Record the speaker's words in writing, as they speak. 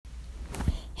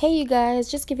Hey, you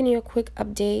guys, just giving you a quick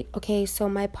update. Okay, so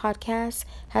my podcast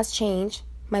has changed.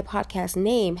 My podcast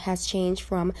name has changed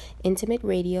from Intimate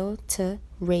Radio to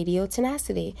Radio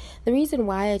TenaCity. The reason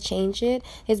why I changed it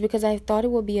is because I thought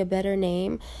it would be a better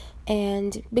name,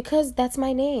 and because that's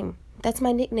my name. That's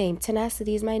my nickname.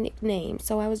 Tenacity is my nickname.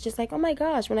 So I was just like, oh my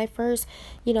gosh, when I first,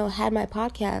 had my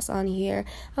podcast on here,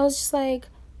 I was just like,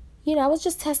 I was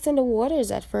just testing the waters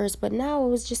at first, but now I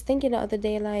was just thinking the other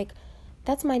day, like,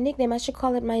 that's my nickname. I should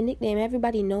call it my nickname.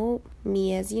 Everybody know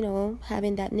me as,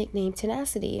 having that nickname,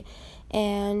 Tenacity.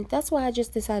 And that's why I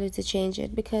just decided to change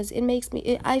it, because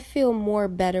I feel more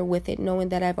better with it, knowing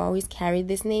that I've always carried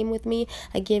this name with me.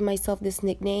 I gave myself this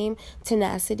nickname,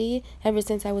 Tenacity, ever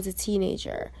since I was a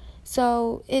teenager.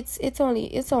 So it's only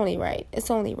right. It's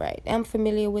only right. I'm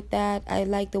familiar with that. I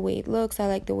like the way it looks. I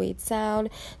like the way it sounds.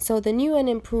 So the new and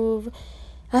improved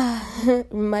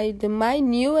my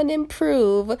new and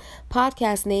improved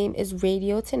podcast name is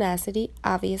Radio Tenacity,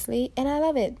 obviously, and I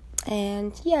love it.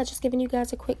 And yeah, just giving you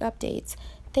guys a quick update.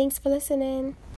 Thanks for listening.